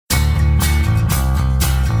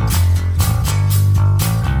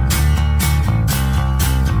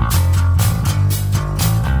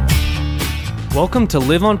Welcome to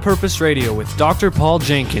Live on Purpose Radio with Dr. Paul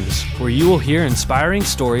Jenkins, where you will hear inspiring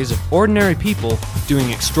stories of ordinary people doing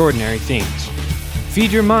extraordinary things.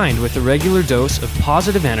 Feed your mind with a regular dose of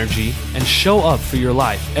positive energy and show up for your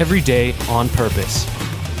life every day on purpose.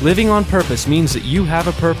 Living on purpose means that you have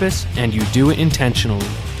a purpose and you do it intentionally.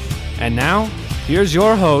 And now, here's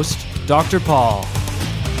your host, Dr. Paul.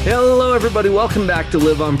 Hello, everybody. Welcome back to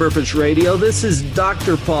Live on Purpose Radio. This is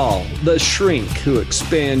Dr. Paul, the shrink who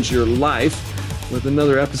expands your life, with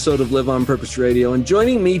another episode of Live on Purpose Radio. And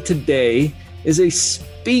joining me today is a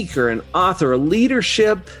speaker, an author, a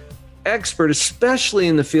leadership expert, especially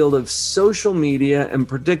in the field of social media and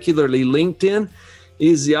particularly LinkedIn.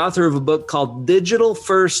 He's the author of a book called Digital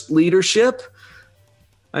First Leadership.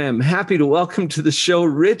 I am happy to welcome to the show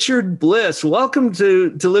Richard Bliss. Welcome to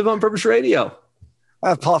Live on Purpose Radio.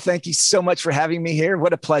 Paul, thank you so much for having me here.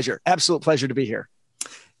 What a pleasure. Absolute pleasure to be here.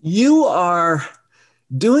 You are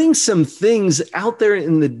doing some things out there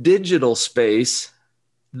in the digital space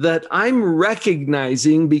that I'm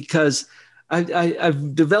recognizing because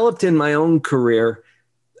I've developed in my own career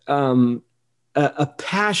a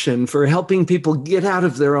passion for helping people get out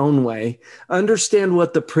of their own way, understand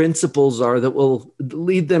what the principles are that will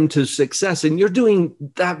lead them to success. And you're doing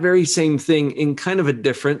that very same thing in kind of a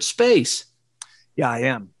different space.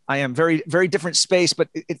 Yeah, I am very, very different space, but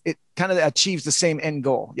it kind of achieves the same end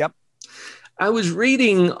goal. Yep. I was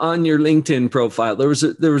reading on your LinkedIn profile. There was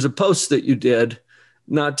a post that you did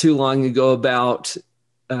not too long ago about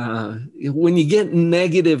when you get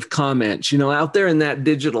negative comments, out there in that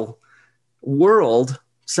digital world,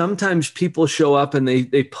 sometimes people show up and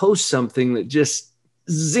they post something that just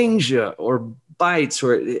zings you or bites,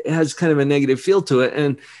 or it has kind of a negative feel to it.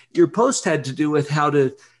 And your post had to do with how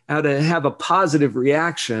to have a positive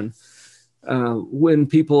reaction when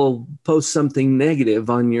people post something negative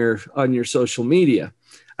on your social media.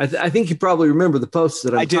 I think you probably remember the posts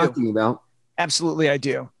that I'm talking about. Absolutely, I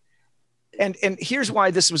do. And here's why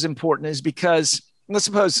this was important is because let's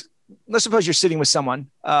suppose you're sitting with someone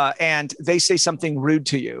and they say something rude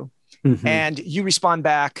to you, mm-hmm. and you respond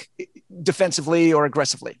back defensively or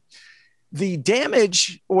aggressively. The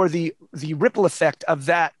damage or the ripple effect of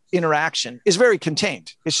that interaction is very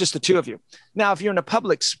contained. It's just the two of you. Now, if you're in a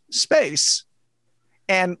public space,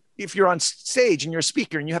 and if you're on stage and you're a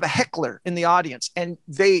speaker and you have a heckler in the audience and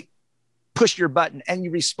they push your button and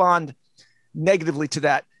you respond negatively to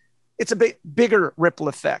that, it's a bigger ripple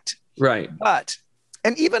effect. Right.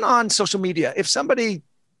 And even on social media, if somebody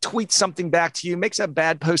tweets something back to you, makes a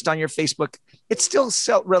bad post on your Facebook, it's still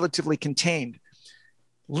relatively contained.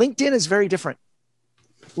 LinkedIn is very different.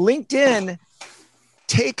 LinkedIn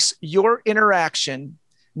takes your interaction,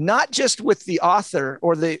 not just with the author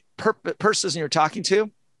or the person you're talking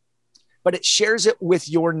to, but it shares it with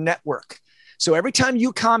your network. So every time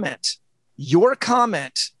you comment, your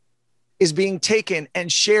comment is being taken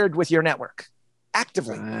and shared with your network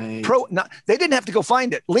actively. Right. They didn't have to go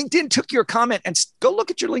find it. LinkedIn took your comment and go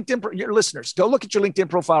look at your listeners, go look at your LinkedIn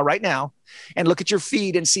profile right now and look at your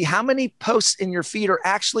feed and see how many posts in your feed are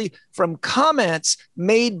actually from comments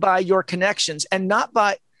made by your connections and not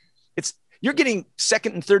by you're getting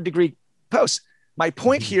second and third degree posts. My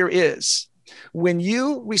point here is when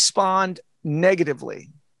you respond negatively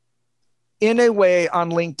in a way on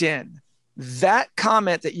LinkedIn, that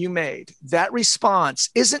comment that you made, that response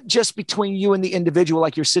isn't just between you and the individual,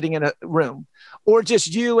 like you're sitting in a room, or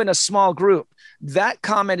just you in a small group. That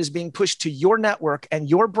comment is being pushed to your network and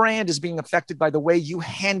your brand is being affected by the way you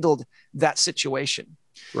handled that situation.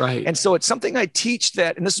 Right. And so it's something I teach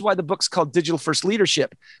that, and this is why the book's called Digital First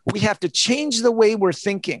Leadership. We have to change the way we're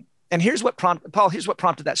thinking. And here's what prompted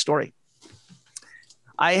that story.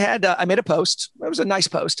 I made a post. It was a nice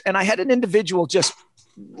post. And I had an individual just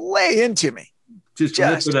lay into me. Just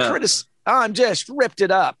ripped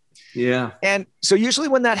it up. Yeah. And so usually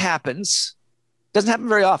when that happens, doesn't happen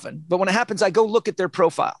very often, but when it happens, I go look at their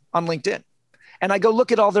profile on LinkedIn and I go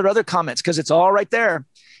look at all their other comments because it's all right there.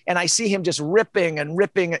 And I see him just ripping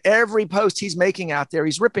every post he's making out there.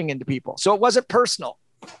 He's ripping into people. So it wasn't personal.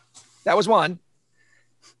 That was one.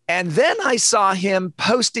 And then I saw him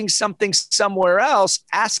posting something somewhere else,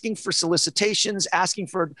 asking for solicitations, asking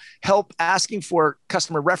for help, asking for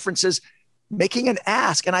customer references, making an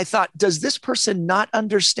ask. And I thought, does this person not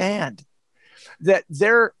understand that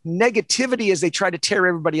their negativity as they try to tear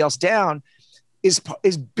everybody else down is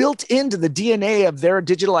built into the DNA of their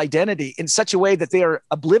digital identity in such a way that they are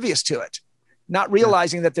oblivious to it, not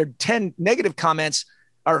realizing that their 10 negative comments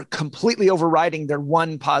are completely overriding their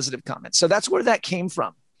one positive comment. So that's where that came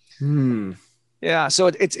from. Yeah. So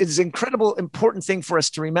it's an incredible, important thing for us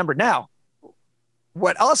to remember. Now,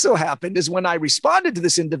 what also happened is when I responded to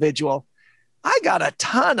this individual, I got a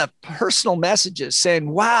ton of personal messages saying,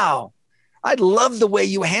 wow, I love the way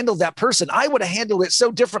you handled that person. I would have handled it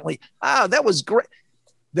so differently. Ah, that was great.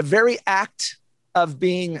 The very act of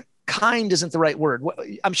being kind isn't the right word.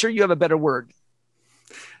 I'm sure you have a better word.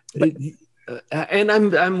 And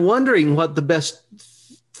I'm wondering what the best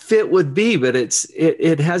fit would be, but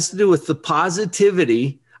it has to do with the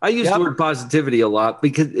positivity. I use the word positivity a lot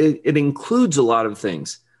because it includes a lot of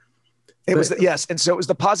things. Yes. And so it was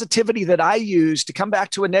the positivity that I used to come back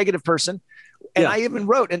to a negative person. And I even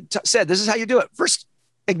wrote and said, this is how you do it. First,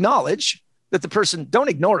 acknowledge that the person, don't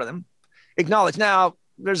ignore them. Acknowledge. Now,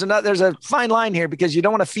 there's a fine line here because you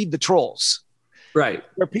don't want to feed the trolls. Right.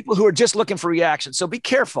 There are people who are just looking for reaction. So be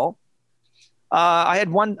careful. I had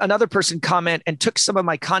another person comment and took some of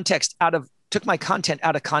my content out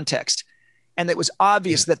of context. And it was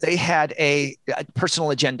obvious that they had a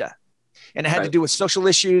personal agenda, and it had to do with social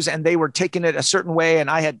issues, and they were taking it a certain way. And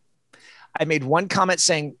I made one comment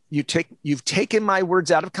saying, you've taken my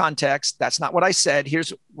words out of context. That's not what I said.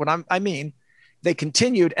 Here's what I mean. They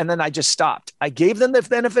continued, and then I just stopped. I gave them the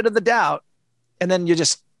benefit of the doubt, and then you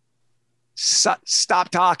just stop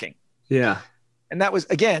talking. Yeah. And that was,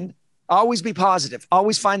 again, always be positive.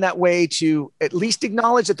 Always find that way to at least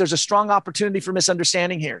acknowledge that there's a strong opportunity for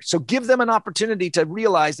misunderstanding here. So give them an opportunity to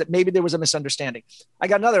realize that maybe there was a misunderstanding. I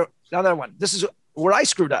got another one. This is where I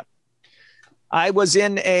screwed up. I was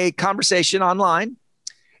in a conversation online,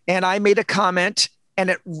 and I made a comment, and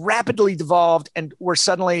it rapidly devolved, and where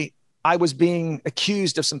suddenly I was being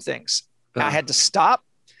accused of some things. I had to stop.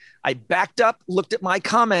 I backed up, looked at my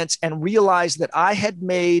comments, and realized that I had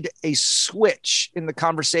made a switch in the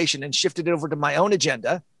conversation and shifted it over to my own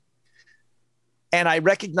agenda. And I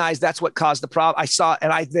recognized that's what caused the problem.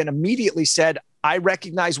 And I then immediately said, I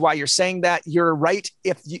recognize why you're saying that. You're right.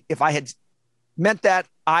 If I had meant that,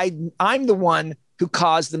 I'm the one who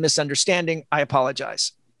caused the misunderstanding. I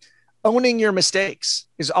apologize. Owning your mistakes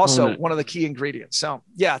is also one of the key ingredients. So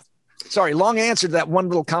yeah, sorry, long answer to that one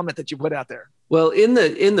little comment that you put out there. Well, in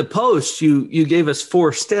the post, you gave us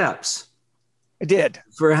 4 steps. I did.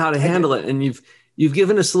 For how to handle it. And you've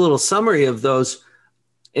given us a little summary of those.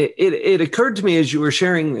 It occurred to me as you were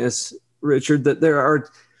sharing this, Richard, that there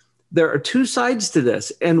are 2 sides to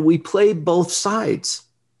this, and we play both sides.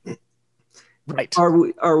 Right.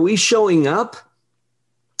 Are we showing up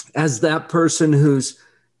as that person who's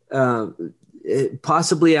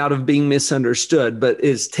possibly out of being misunderstood, but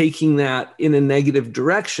is taking that in a negative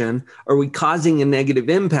direction? Are we causing a negative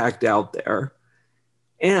impact out there?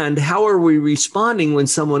 And how are we responding when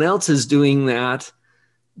someone else is doing that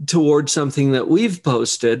towards something that we've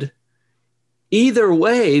posted? Either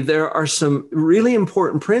way, there are some really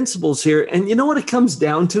important principles here. And you know what it comes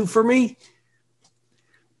down to for me?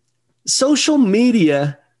 Social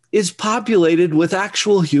media is populated with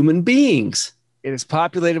actual human beings. It is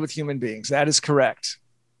populated with human beings. That is correct.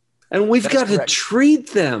 And we've got to treat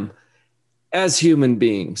them as human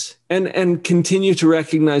beings and continue to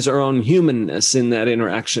recognize our own humanness in that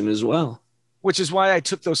interaction as well. Which is why I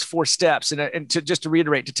took those 4 steps. And to just to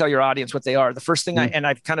reiterate, to tell your audience what they are. The first thing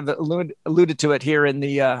I've kind of alluded to it here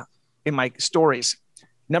in my stories.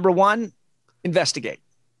 Number 1, investigate.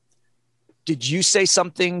 Did you say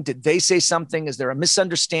something? Did they say something? Is there a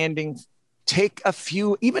misunderstanding? Take a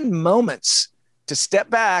few, even moments, to step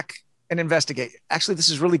back and investigate. Actually, this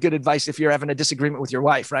is really good advice if you're having a disagreement with your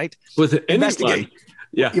wife, right? With investigate.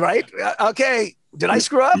 Yeah. Right? Okay. Did I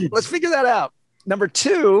screw up? Let's figure that out. Number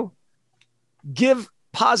 2, give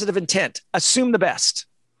positive intent. Assume the best.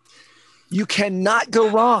 You cannot go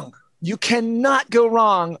wrong. You cannot go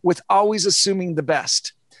wrong with always assuming the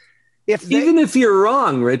best. Even if you're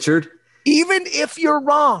wrong, Richard. Even if you're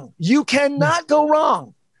wrong, you cannot go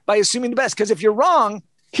wrong by assuming the best. Because if you're wrong,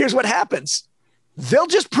 here's what happens. They'll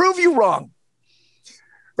just prove you wrong,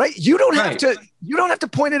 right? You don't have to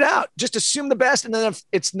point it out. Just assume the best. And then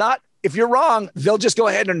if you're wrong, they'll just go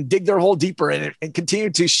ahead and dig their hole deeper in it and continue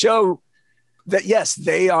to show that, yes,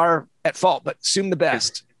 they are at fault, but assume the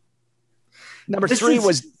best. Number 3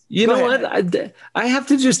 was, you know what? I have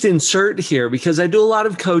to just insert here because I do a lot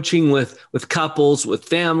of coaching with couples, with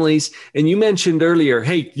families. And you mentioned earlier,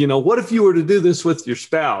 hey, what if you were to do this with your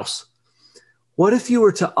spouse? What if you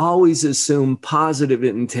were to always assume positive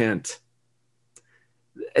intent?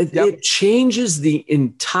 It changes the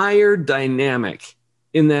entire dynamic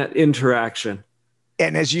in that interaction.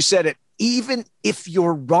 And as you said it, even if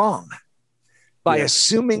you're wrong, by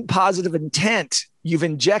assuming positive intent, you've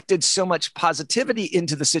injected so much positivity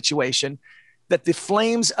into the situation that the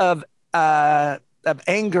flames of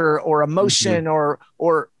anger or emotion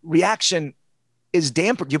or reaction is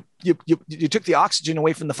dampened. You took the oxygen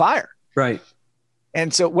away from the fire. Right.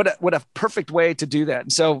 And so what a perfect way to do that.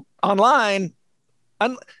 And so online,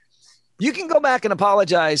 you can go back and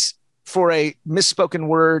apologize for a misspoken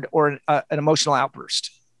word or an emotional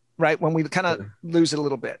outburst, right? When we kind of lose it a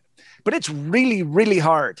little bit. But it's really, really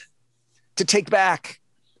hard to take back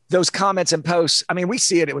those comments and posts. I mean, we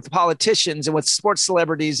see it with politicians and with sports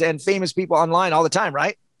celebrities and famous people online all the time,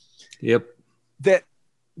 right? Yep. That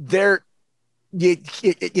you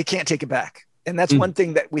can't take it back. And that's one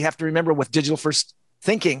thing that we have to remember with digital first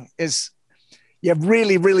thinking is you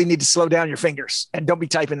really, really need to slow down your fingers and don't be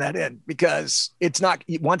typing that in, because it's not,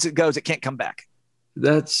 once it goes, it can't come back.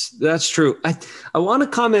 That's true. I want to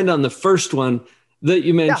comment on the first one that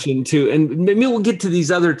you mentioned too, and maybe we'll get to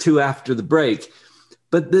these other two after the break.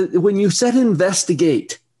 But when you said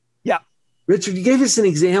investigate, Richard, you gave us an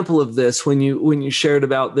example of this when you shared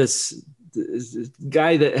about this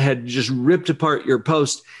guy that had just ripped apart your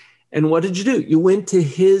post. And what did you do? You went to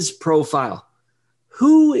his profile.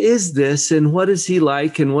 Who is this, and what is he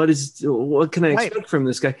like, and what can I expect from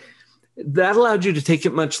this guy? That allowed you to take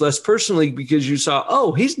it much less personally because you saw,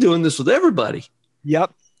 oh, he's doing this with everybody.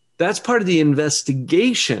 Yep. That's part of the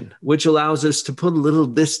investigation, which allows us to put a little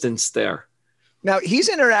distance there. Now, he's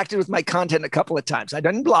interacted with my content a couple of times. I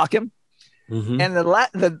didn't block him. Mm-hmm. And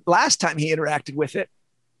the last time he interacted with it,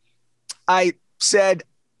 I said,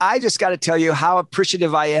 I just got to tell you how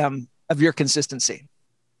appreciative I am of your consistency,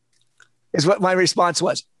 is what my response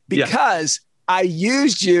was, because I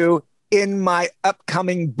used you in my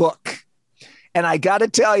upcoming book. And I got to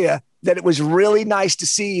tell you that it was really nice to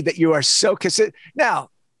see that you are so consistent. Now,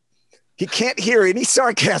 he can't hear any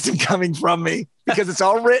sarcasm coming from me because it's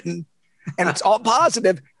all written and it's all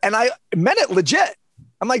positive. And I meant it legit.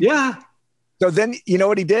 I'm like, yeah. So then, you know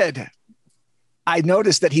what he did? I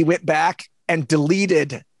noticed that he went back and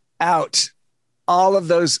deleted out all of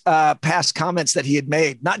those past comments that he had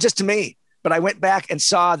made, not just to me, but I went back and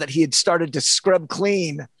saw that he had started to scrub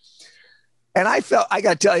clean. And I got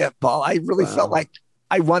to tell you, Paul, I really felt like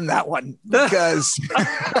I won that one because,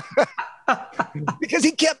 because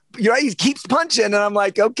he keeps punching. And I'm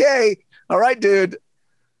like, okay, all right, dude,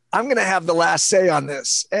 I'm going to have the last say on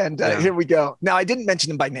this. And here we go. Now, I didn't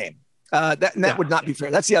mention him by name. That would not be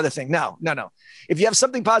fair. That's the other thing. No. If you have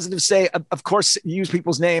something positive to say, of course, use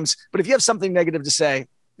people's names. But if you have something negative to say,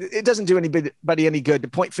 it doesn't do anybody any good to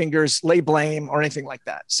point fingers, lay blame, or anything like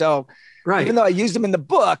that. So even though I used them in the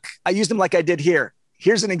book, I used them like I did here.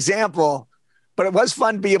 Here's an example. But it was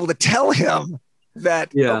fun to be able to tell him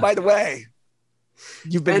that, oh, by the way,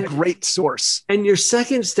 you've been a great source. And your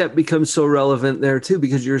second step becomes so relevant there too,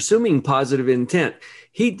 because you're assuming positive intent.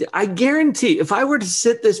 I guarantee if I were to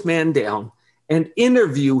sit this man down and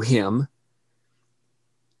interview him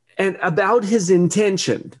and about his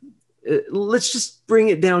intention, let's just bring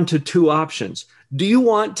it down to two options. Do you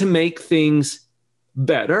want to make things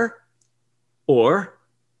better or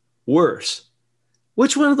worse?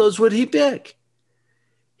 Which one of those would he pick?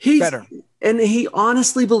 He's better. And he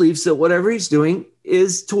honestly believes that whatever he's doing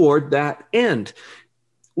is toward that end.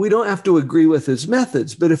 We don't have to agree with his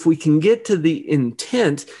methods, but if we can get to the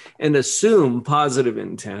intent and assume positive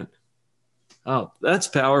intent, oh, that's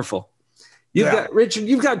powerful. Richard,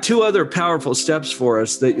 you've got two other powerful steps for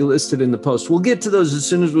us that you listed in the post. We'll get to those as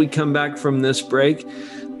soon as we come back from this break.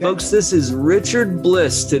 Okay. Folks, this is Richard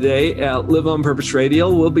Bliss today at Live on Purpose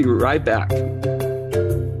Radio. We'll be right back.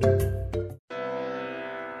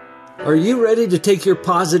 Are you ready to take your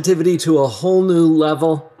positivity to a whole new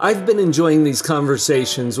level? I've been enjoying these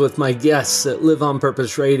conversations with my guests at Live on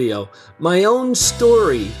Purpose Radio. My own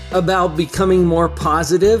story about becoming more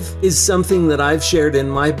positive is something that I've shared in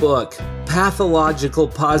my book, Pathological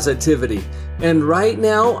Positivity. And right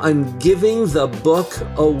now, I'm giving the book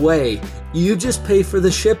away. You just pay for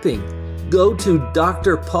the shipping. Go to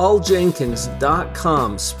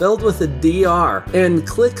drpauljenkins.com, spelled with a DR, and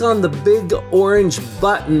click on the big orange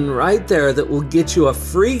button right there that will get you a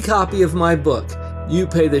free copy of my book. You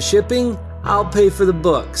pay the shipping, I'll pay for the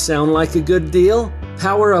book. Sound like a good deal?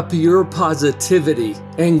 Power up your positivity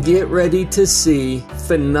and get ready to see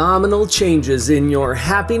phenomenal changes in your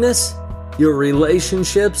happiness, your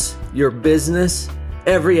relationships, your business,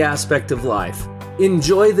 every aspect of life.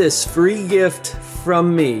 Enjoy this free gift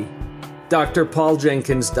from me.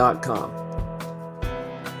 drpauljenkins.com.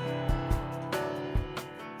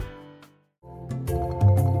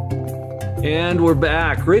 And we're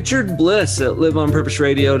back. Richard Bliss at Live on Purpose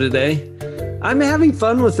Radio today. I'm having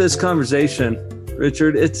fun with this conversation,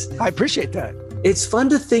 Richard. I appreciate that. It's fun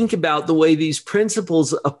to think about the way these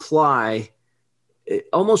principles apply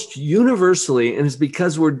almost universally, and it's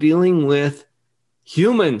because we're dealing with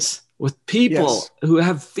humans, with people who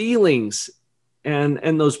have feelings.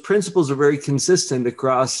 And those principles are very consistent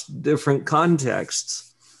across different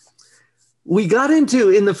contexts. We got into,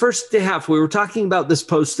 in the first half, we were talking about this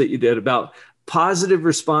post that you did about positive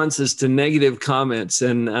responses to negative comments.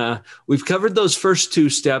 And we've covered those first two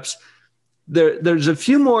steps. There's a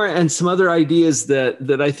few more and some other ideas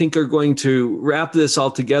that I think are going to wrap this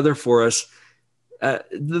all together for us.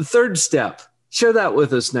 The third step, share that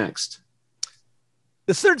with us next.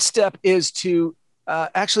 The third step is to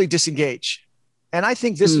actually disengage. And I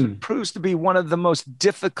think this proves to be one of the most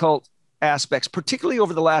difficult aspects, particularly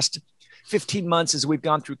over the last 15 months as we've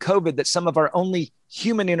gone through COVID, that some of our only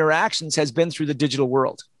human interactions has been through the digital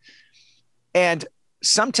world. And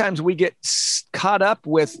sometimes we get caught up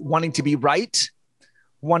with wanting to be right,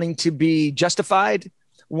 wanting to be justified,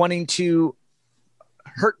 wanting to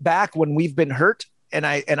hurt back when we've been hurt. And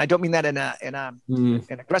I don't mean that in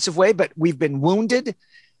an aggressive way, but we've been wounded.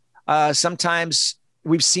 Sometimes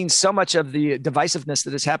we've seen so much of the divisiveness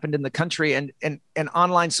that has happened in the country, and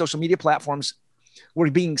online social media platforms, we're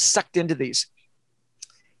being sucked into these.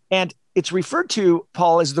 And it's referred to,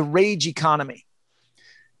 Paul, as the rage economy.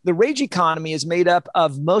 The rage economy is made up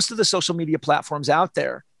of most of the social media platforms out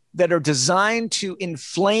there that are designed to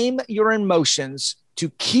inflame your emotions, to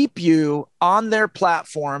keep you on their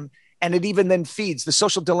platform. And it even then feeds The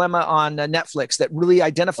Social Dilemma on Netflix that really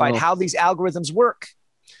identified how these algorithms work.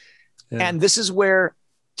 Yeah. And this is where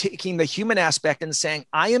taking the human aspect and saying,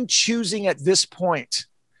 I am choosing at this point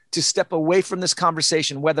to step away from this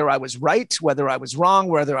conversation, whether I was right, whether I was wrong,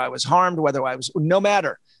 whether I was harmed, whether I was, no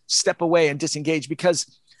matter, step away and disengage,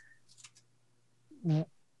 because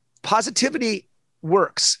positivity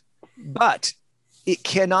works, but it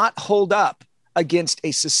cannot hold up against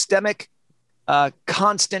a systemic,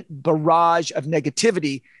 constant barrage of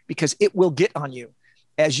negativity, because it will get on you.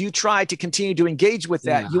 As you try to continue to engage with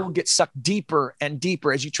that, you will get sucked deeper and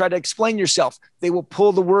deeper. As you try to explain yourself, they will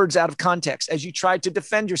pull the words out of context. As you try to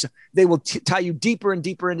defend yourself, they will tie you deeper and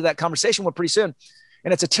deeper into that conversation. Well, pretty soon,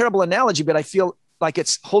 and it's a terrible analogy, but I feel like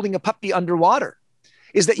it's holding a puppy underwater,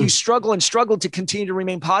 is that you struggle and struggle to continue to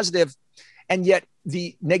remain positive, and yet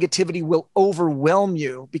the negativity will overwhelm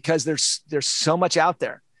you because there's so much out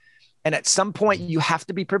there. And at some point, you have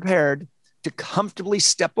to be prepared to comfortably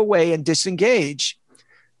step away and disengage,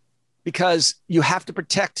 because you have to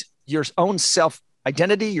protect your own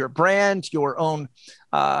self-identity, your brand, your own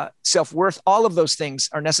self-worth. All of those things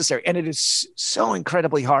are necessary. And it is so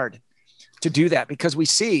incredibly hard to do that, because we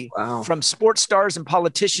see from sports stars and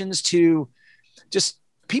politicians to just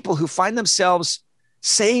people who find themselves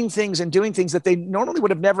saying things and doing things that they normally would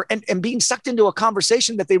have never, and being sucked into a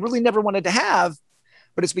conversation that they really never wanted to have.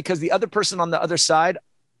 But it's because the other person on the other side,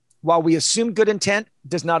 while we assume good intent,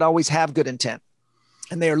 does not always have good intent.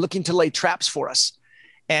 And they are looking to lay traps for us.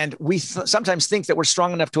 And we sometimes think that we're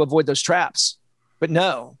strong enough to avoid those traps. But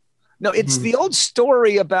no, it's the old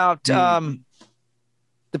story about the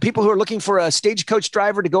people who are looking for a stagecoach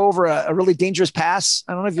driver to go over a really dangerous pass.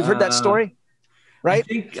 I don't know if you've heard that story, right?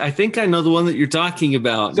 I think I know the one that you're talking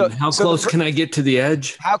about. So, how close can I get to the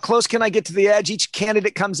edge? How close can I get to the edge? Each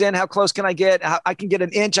candidate comes in. How close can I get? I can get an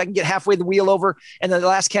inch. I can get halfway the wheel over. And then the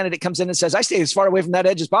last candidate comes in and says, I stay as far away from that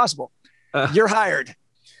edge as possible. You're hired.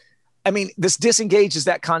 I mean, this disengage is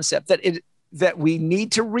that concept that we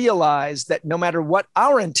need to realize that no matter what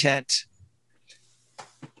our intent,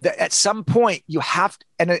 that at some point you have to,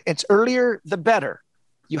 and it's earlier, the better.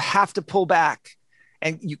 You have to pull back,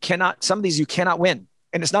 and you cannot, some of these you cannot win.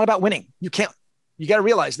 And it's not about winning. You got to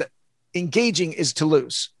realize that engaging is to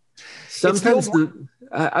lose. Sometimes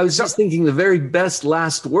I was just thinking the very best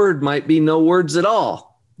last word might be no words at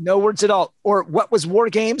all. No words at all. Or what was War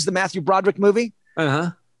Games, the Matthew Broderick movie?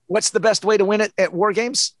 What's the best way to win it at War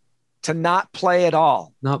Games? To not play at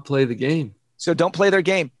all. Not play the game. So don't play their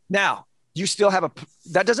game. Now, you still have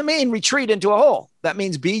that doesn't mean retreat into a hole. That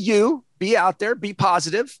means be you, be out there, be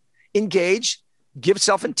positive, engage, give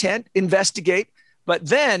self-intent, investigate. But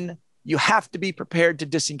then you have to be prepared to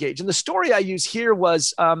disengage. And the story I use here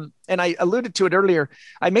was, and I alluded to it earlier,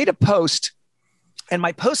 I made a post, and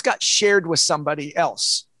my post got shared with somebody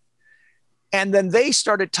else. And then they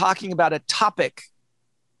started talking about a topic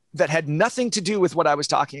that had nothing to do with what I was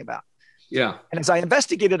talking about. Yeah. And as I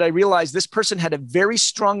investigated, I realized this person had a very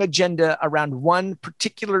strong agenda around one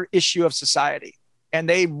particular issue of society. And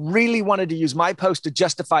they really wanted to use my post to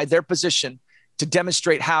justify their position, to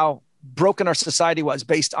demonstrate how broken our society was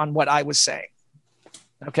based on what I was saying.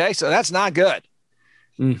 Okay. So that's not good.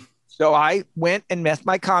 So I went and met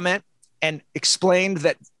my comment and explained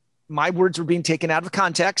that my words were being taken out of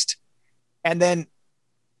context. And then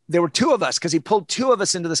there were two of us, because he pulled two of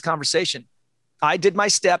us into this conversation. I did my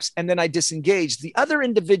steps, and then I disengaged. The other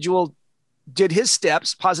individual did his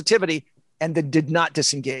steps, positivity, and then did not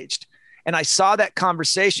disengaged. And I saw that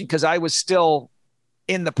conversation because I was still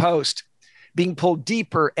in the post being pulled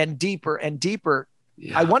deeper and deeper and deeper.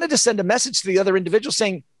 Yeah. I wanted to send a message to the other individual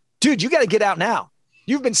saying, dude, you got to get out now.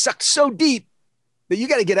 You've been sucked so deep that you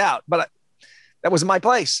got to get out. But that wasn't my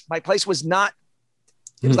place. My place was not,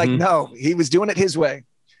 it was like, no, he was doing it his way.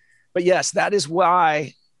 But yes, that is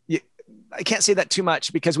why I can't say that too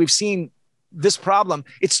much, because we've seen this problem.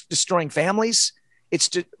 It's destroying families.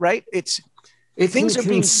 Right. Things are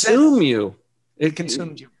being consume you. It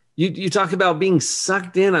consumes you. You talk about being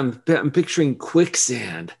sucked in. I'm picturing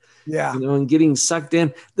quicksand. Yeah. And getting sucked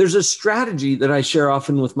in. There's a strategy that I share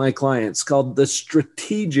often with my clients called the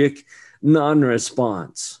strategic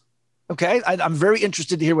non-response. Okay. I'm very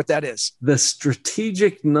interested to hear what that is. The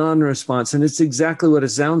strategic non-response. And it's exactly what it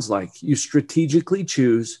sounds like. You strategically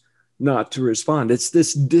choose not to respond. It's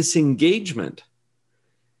this disengagement.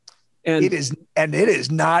 And it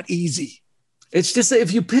is not easy. It's just that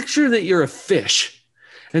if you picture that you're a fish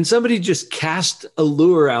and somebody just cast a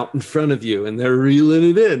lure out in front of you and they're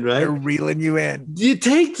reeling it in, right? They're reeling you in. Do you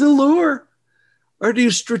take the lure or do you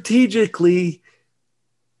strategically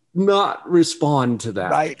not respond to that?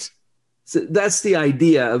 Right. So that's the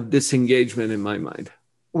idea of disengagement in my mind.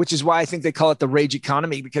 Which is why I think they call it the rage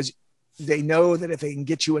economy, because they know that if they can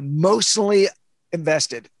get you emotionally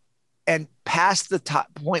invested and past the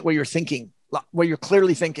top point where you're thinking, where you're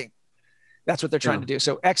clearly thinking, that's what they're trying to do.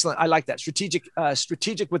 So excellent. I like that.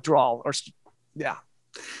 Strategic withdrawal yeah.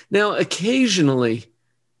 Now, occasionally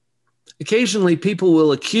people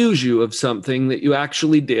will accuse you of something that you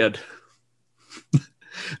actually did.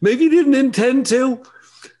 Maybe you didn't intend to.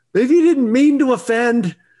 Maybe you didn't mean to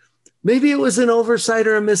offend. Maybe it was an oversight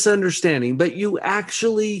or a misunderstanding, but you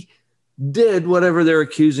actually did whatever they're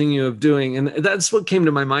accusing you of doing. And that's what came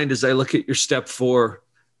to my mind as I look at your step 4,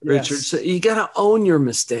 Richard. Yes. So you got to own your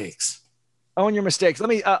mistakes. Own your mistakes.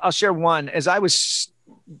 I'll share one. As I was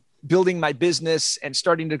building my business and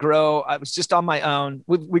starting to grow, I was just on my own.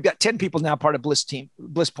 We've got 10 people now part of Bliss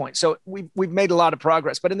Point. So we've made a lot of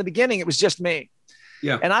progress, but in the beginning it was just me.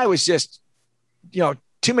 Yeah. And I was just,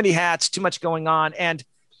 too many hats, too much going on. And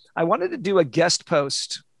I wanted to do a guest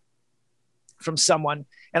post from someone.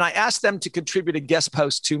 And I asked them to contribute a guest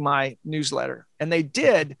post to my newsletter, and they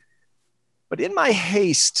did. But in my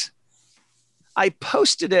haste, I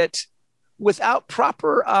posted it without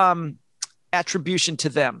proper attribution to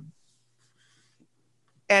them.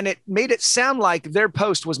 And it made it sound like their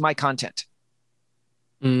post was my content.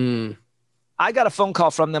 I got a phone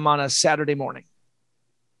call from them on a Saturday morning.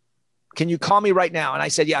 Can you call me right now? And I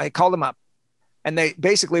said, yeah, I called them up. And they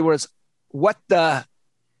basically was, what the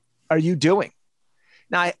are you doing?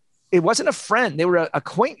 Now, it wasn't a friend. They were an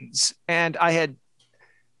acquaintance. And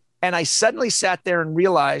I suddenly sat there and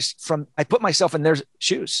realized I put myself in their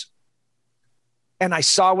shoes and I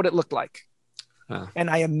saw what it looked like. Huh. And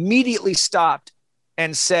I immediately stopped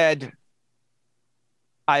and said,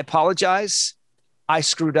 I apologize. I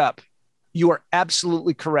screwed up. You are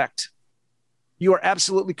absolutely correct. You are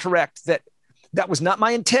absolutely correct that was not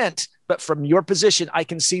my intent, but from your position, I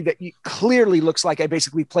can see that it clearly looks like I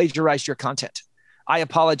basically plagiarized your content. I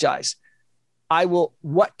apologize.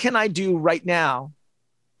 What can I do right now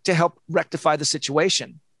to help rectify the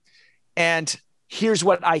situation? And here's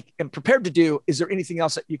what I am prepared to do. Is there anything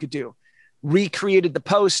else that you could do? Recreated the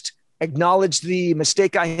post, acknowledged the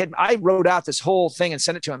mistake I had. I wrote out this whole thing and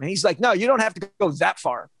sent it to him. And he's like, no, you don't have to go that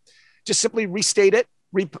far. Just simply restate it,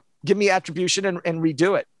 give me attribution and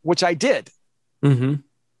redo it, which I did. Mm-hmm.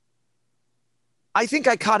 I think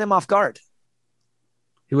I caught him off guard.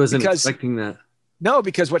 He wasn't expecting that. No,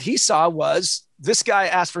 because what he saw was this guy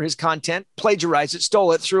asked for his content, plagiarized it,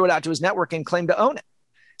 stole it, threw it out to his network and claimed to own it.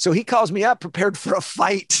 So he calls me up prepared for a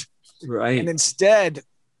fight. Right. And instead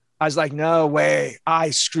I was like, no way.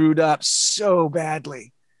 I screwed up so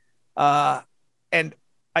badly. And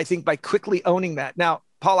I think by quickly owning that. Now,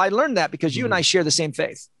 Paul, I learned that because you and I share the same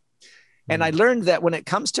faith. And I learned that when it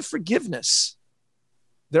comes to forgiveness,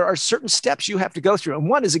 there are certain steps you have to go through. And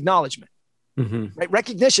one is acknowledgement, right?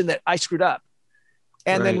 Recognition that I screwed up.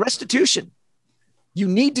 And then restitution. You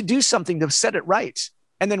need to do something to set it right.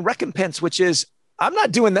 And then recompense, which is, I'm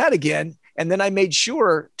not doing that again. And then I made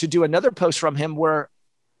sure to do another post from him where,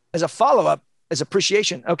 as a follow-up, as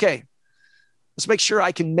appreciation, okay, let's make sure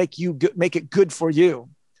I can make it good for you,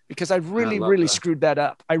 because I really screwed that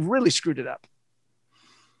up. I really screwed it up.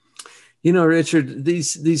 Richard,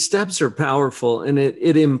 these steps are powerful, and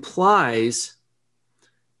it implies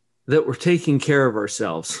that we're taking care of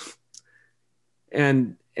ourselves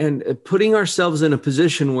and putting ourselves in a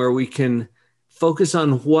position where we can focus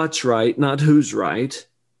on what's right, not who's right.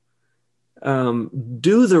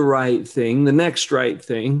 do the right thing, the next right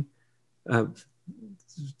thing.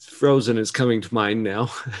 Frozen is coming to mind now.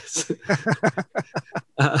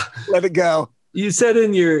 Let it go. You said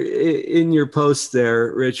in your post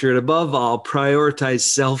there, Richard, above all, prioritize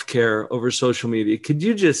self-care over social media. Could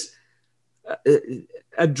you just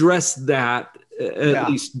address that at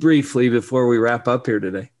least briefly before we wrap up here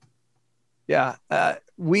today? Yeah.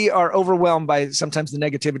 We are overwhelmed by sometimes the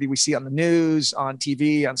negativity we see on the news, on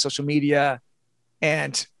TV, on social media,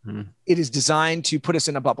 and it is designed to put us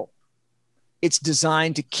in a bubble. It's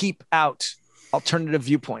designed to keep out alternative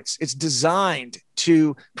viewpoints. It's designed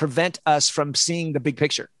to prevent us from seeing the big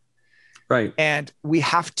picture. Right. And we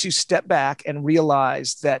have to step back and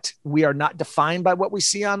realize that we are not defined by what we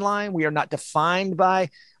see online. We are not defined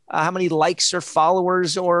by how many likes or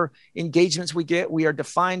followers or engagements we get. We are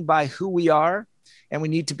defined by who we are, and we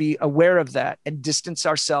need to be aware of that and distance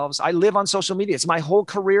ourselves. I live on social media. It's my whole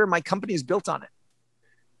career. My company is built on it.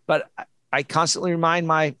 But I constantly remind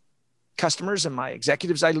my customers and my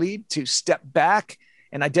executives I lead to step back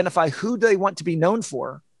and identify who they want to be known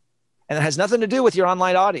for. And it has nothing to do with your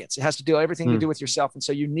online audience. It has to do everything to do with yourself. And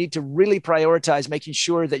so you need to really prioritize making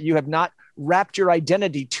sure that you have not wrapped your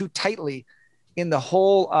identity too tightly in the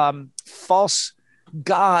whole false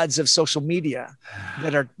gods of social media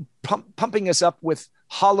that are pumping us up with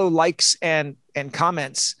hollow likes and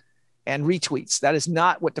comments and retweets. That is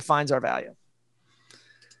not what defines our value.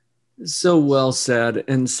 So well said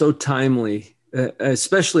and so timely,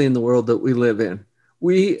 especially in the world that we live in.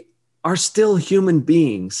 We are still human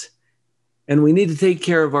beings, and we need to take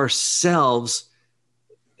care of ourselves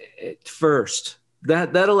first.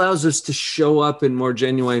 That allows us to show up in more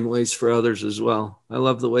genuine ways for others as well. I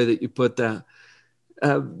love the way that you put that.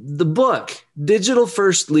 The book, Digital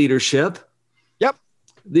First Leadership. Yep.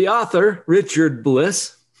 The author, Richard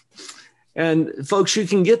Bliss. And folks, you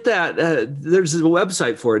can get that. There's a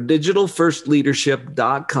website for it,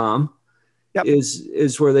 digitalfirstleadership.com. Yep.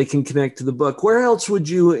 is where they can connect to the book. Where else would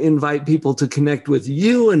you invite people to connect with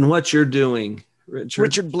you and what you're doing, Richard?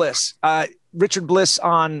 Richard Bliss. Richard Bliss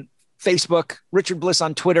on Facebook, Richard Bliss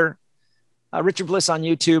on Twitter, Richard Bliss on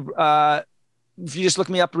YouTube. If you just look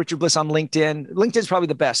me up, Richard Bliss on LinkedIn. LinkedIn's probably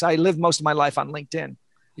the best. I live most of my life on LinkedIn.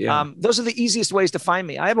 Yeah. Those are the easiest ways to find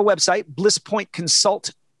me. I have a website,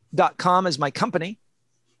 blisspointconsult.com is my company.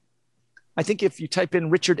 I think if you type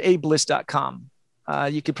in richardabliss.com,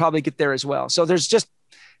 you could probably get there as well. So if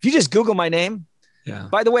you just Google my name,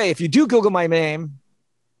 by the way, if you do Google my name,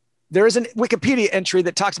 there is a Wikipedia entry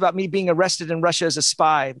that talks about me being arrested in Russia as a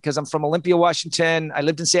spy because I'm from Olympia, Washington. I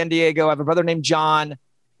lived in San Diego. I have a brother named John,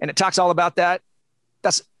 and it talks all about that.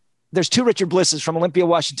 There's two Richard Blisses from Olympia,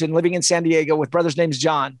 Washington, living in San Diego with brothers' names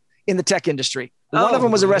John in the tech industry. One of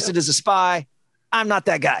them was arrested as a spy. I'm not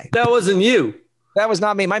that guy. That wasn't you. That was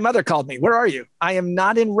not me. My mother called me. Where are you? I am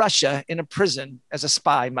not in Russia in a prison as a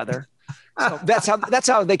spy, mother. So that's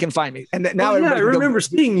how they can find me. And now I remember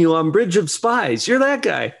seeing you on Bridge of Spies. You're that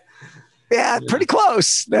guy. Yeah, pretty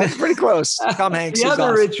close. That's pretty close. Tom Hanks. The other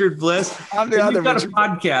awesome. Richard Bliss. I'm the other. You've got a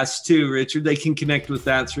podcast too, Richard. They can connect with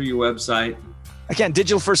that through your website. Again,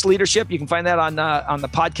 Digital First Leadership. You can find that on the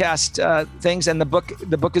podcast things, and the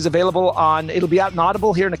book is available on. It'll be out in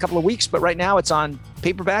Audible here in a couple of weeks, but right now it's on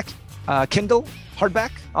paperback, Kindle,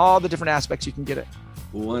 hardback, all the different aspects you can get it.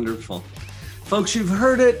 Wonderful. Folks, you've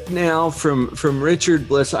heard it now from Richard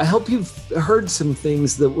Bliss. I hope you've heard some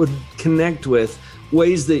things that would connect with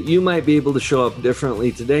ways that you might be able to show up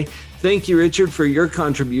differently today. Thank you, Richard, for your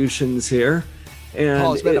contributions here. And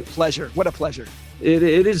Paul, it's been a pleasure. What a pleasure. It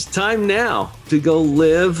is time now to go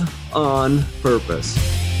live on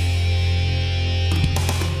purpose.